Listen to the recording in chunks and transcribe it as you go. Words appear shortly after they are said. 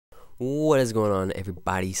What is going on,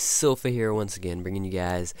 everybody? Silpha here once again, bringing you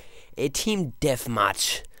guys a team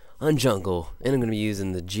deathmatch on jungle, and I'm going to be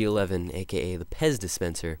using the G11, aka the Pez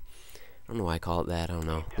dispenser. I don't know why I call it that. I don't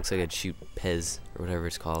know. Looks like I'd shoot Pez or whatever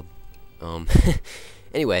it's called.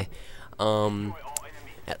 Anyway,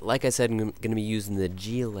 like I said, I'm going to be using the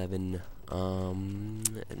G11. I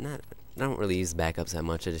don't really use the backups that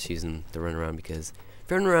much. I just use them to run around because if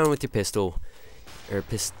you're running around with your pistol or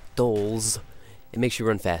pistols, it makes you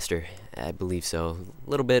run faster. I believe so. A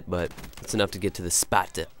little bit, but it's enough to get to the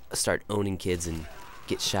spot to start owning kids and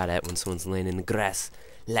get shot at when someone's laying in the grass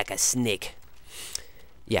like a snake.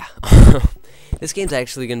 Yeah. This game's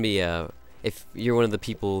actually going to be, if you're one of the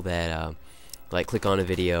people that, like, click on a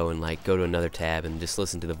video and, like, go to another tab and just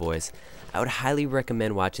listen to the voice, I would highly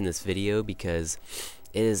recommend watching this video because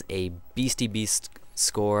it is a beast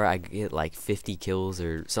score. I get, like, 50 kills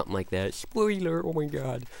or something like that. Spoiler, oh my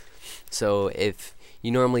god. So if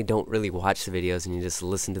you normally don't really watch the videos and you just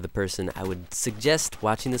listen to the person, I would suggest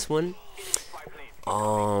watching this one.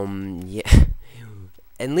 Yeah.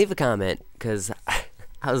 And leave a comment, because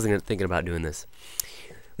I was thinking about doing this.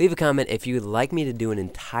 Leave a comment if you would like me to do an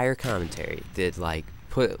entire commentary that, like,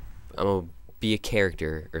 I'm gonna be a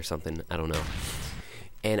character or something, I don't know.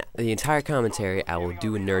 And the entire commentary, I will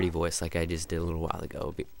do a nerdy voice like I just did a little while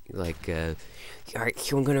ago. Like, alright,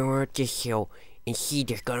 so I'm gonna run this hill and see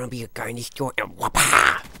there's gonna be a guy in the store and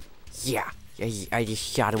whapa! Yeah, I just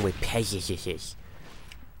shot him with Pegasus.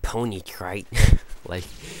 Pony Strike. Like,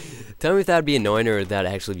 tell me if that would be annoying or if that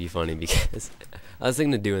would actually be funny, because I was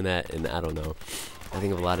thinking of doing that and I don't know. I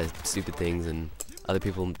think of a lot of stupid things and other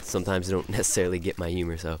people sometimes don't necessarily get my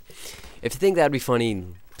humor, so if you think that would be funny,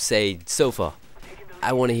 say, Sofa,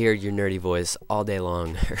 I want to hear your nerdy voice all day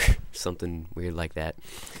long or something weird like that.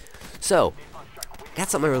 So, got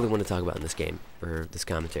something I really want to talk about in this game, or this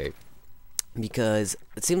commentary, because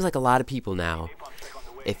it seems like a lot of people now,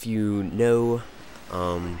 if you know,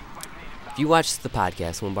 if you watch the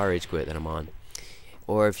podcast, One Bar Rage Quit, that I'm on,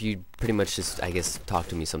 or if you pretty much just, I guess, talk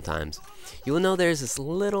to me sometimes, you will know there's this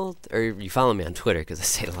little, or you follow me on Twitter, because I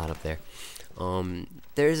say it a lot up there,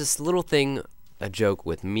 there's this little thing, a joke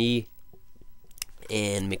with me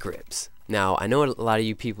and mcribs. Now, I know a lot of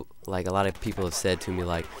you people, like, a lot of people have said to me,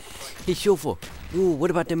 like, hey, Shofo, ooh, what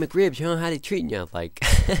about the mcribs, huh? How they treating you? Like,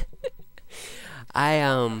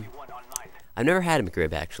 I've never had a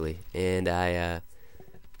mcrib, actually, and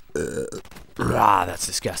that's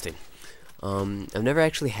disgusting. I've never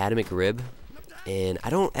actually had a mcrib, and I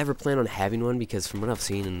don't ever plan on having one, because from what I've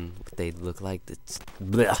seen and what they look like, it's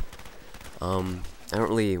bleh. I don't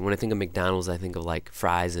really, when I think of McDonald's, I think of, like,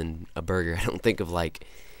 fries and a burger. I don't think of, like,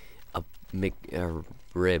 a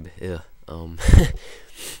rib. Ugh.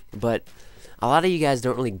 But a lot of you guys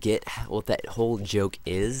don't really get what that whole joke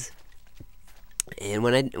is. And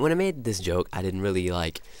when I made this joke, I didn't really,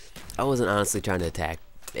 like, I wasn't honestly trying to attack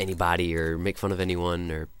anybody or make fun of anyone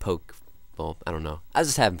or poke. Well, I don't know. I was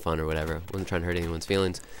just having fun or whatever. I wasn't trying to hurt anyone's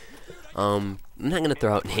feelings. I'm not gonna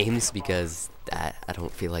throw out names because I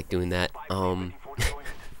don't feel like doing that.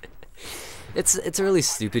 It's a really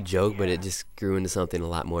stupid joke, but it just grew into something a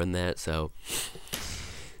lot more than that. So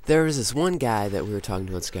there was this one guy that we were talking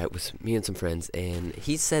to on Skype with me and some friends, and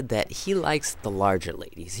he said that he likes the larger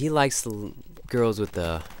ladies. He likes the girls with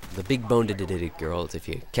the big boned girls, if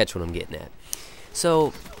you catch what I'm getting at.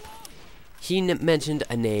 So he mentioned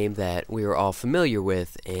a name that we were all familiar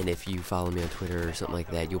with, and if you follow me on Twitter or something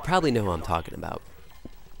like that, you'll probably know who I'm talking about.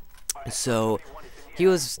 So he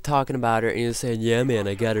was talking about her, and he was saying, yeah, man,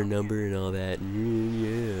 I got her number and all that.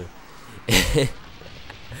 Yeah.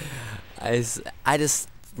 I just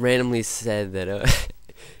randomly said that,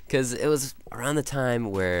 because it was around the time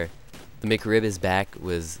where the mcrib is back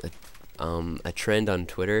was a trend on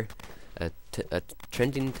Twitter, a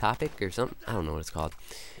trending topic or something. I don't know what it's called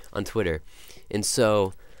on Twitter. And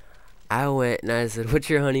so I went and I said, what's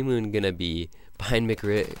your honeymoon gonna be? Behind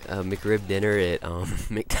mcrib dinner at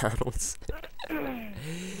McDonald's.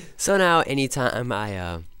 So now anytime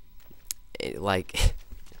I like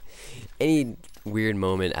any weird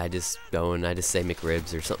moment, I just go and I just say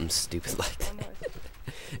mcribs or something stupid like that.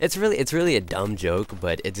 It's really a dumb joke,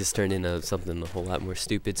 but it just turned into something a whole lot more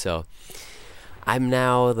stupid. So I'm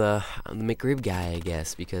now the mcrib guy, I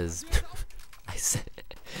guess, because I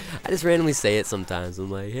just randomly say it sometimes. I'm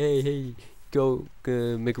like, hey, go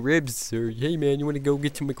mcribs, or hey man, you want to go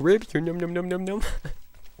get some mcribs, or num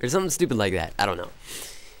or something stupid like that. I don't know.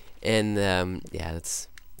 And yeah, it's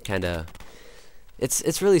kind of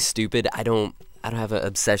it's really stupid. I don't have an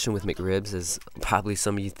obsession with mcribs, as probably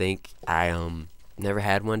some of you think. I never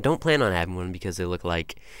had one. Don't plan on having one because they look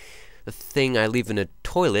like the thing I leave in a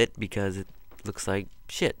toilet because it looks like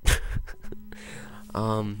shit.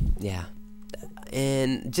 Yeah.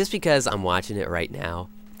 And just because I'm watching it right now,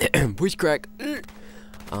 voice crack.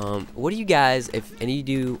 What do you guys, if any of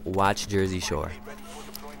you do watch Jersey Shore?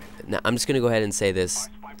 Now, I'm just gonna go ahead and say this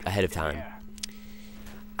ahead of time.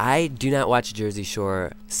 I do not watch Jersey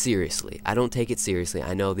Shore seriously. I don't take it seriously.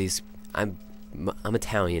 I know these. I'm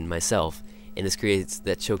Italian myself, and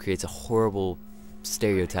that show creates a horrible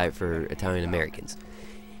stereotype for Italian Americans.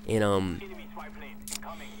 And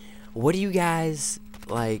what do you guys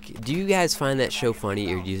like? Do you guys find that show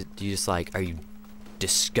funny, or do you just like? Are you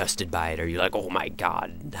disgusted by it? Are you like, oh my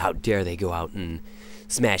god, how dare they go out and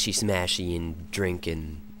smashy and drink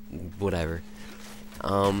and whatever?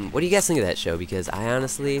 What do you guys think of that show? Because I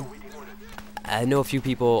know a few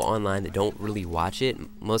people online that don't really watch it.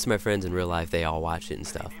 Most of my friends in real life, they all watch it and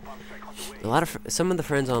stuff. Some of the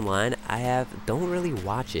friends online I have don't really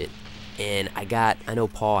watch it, and I know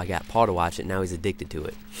Paul. I got Paul to watch it. Now he's addicted to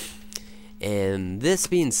it. And this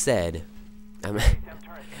being said,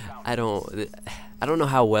 I don't know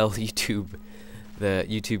how well the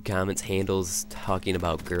YouTube comments handles talking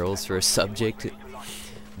about girls for a subject,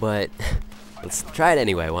 but let's try it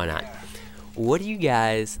anyway. Why not? What do you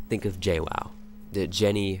guys think of JWoww?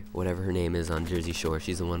 Jenny, whatever her name is on Jersey Shore.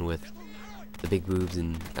 She's the one with the big boobs,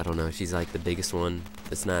 and I don't know. She's like the biggest one.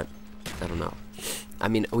 It's not. I don't know. I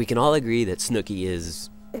mean, we can all agree that Snooki is.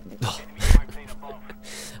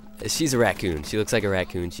 She's a raccoon. She looks like a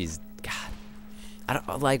raccoon. She's God. I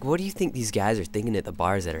don't like. What do you think these guys are thinking at the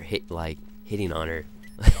bars that are hitting on her?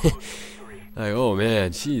 Like, oh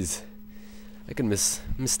man, I can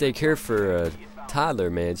mistake her for a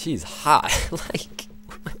toddler, man. She's hot. Like,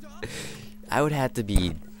 I would have to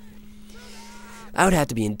be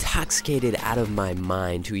intoxicated out of my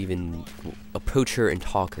mind to even approach her and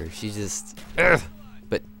talk her. She's just. Ugh.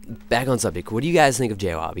 But back on subject. What do you guys think of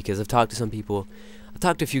JWoww? Because I've talked to some people. I've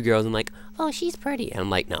talked to a few girls and like, oh, she's pretty, and I'm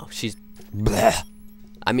like, no, she's. Bleh.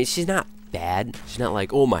 I mean, she's not bad. She's not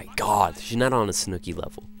like, oh my god. She's not on a Snooki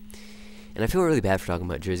level. And I feel really bad for talking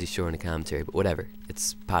about Jersey Shore in a commentary, but whatever.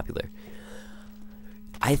 It's popular.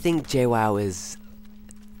 I think JWoww is.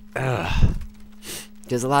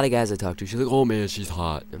 There's a lot of guys I talk to. She's like, oh man, she's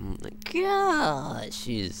hot. And I'm like, God,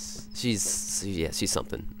 she's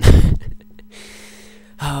something.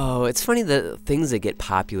 Oh, it's funny the things that get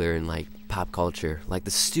popular in like pop culture, like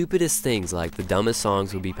the stupidest things, like the dumbest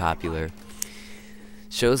songs will be popular.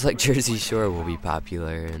 Shows like Jersey Shore will be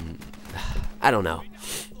popular, and I don't know.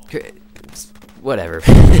 Whatever.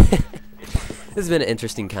 This has been an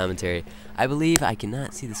interesting commentary. I believe I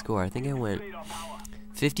cannot see the score. I think I went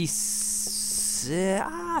 56.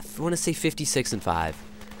 I want to say 56-5,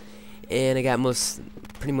 and I got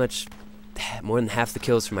pretty much more than half the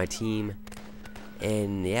kills for my team.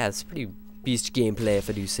 And yeah, it's pretty beast gameplay if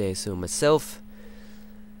I do say so myself.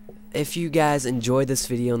 If you guys enjoyed this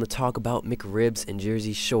video and the talk about McRibs and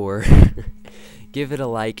Jersey Shore, give it a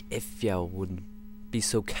like if you would be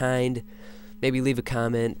so kind. Maybe leave a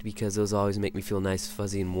comment, because those always make me feel nice,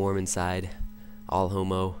 fuzzy, and warm inside. All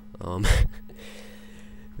homo.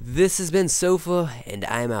 This has been Sofa, and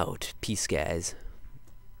I'm out. Peace, guys.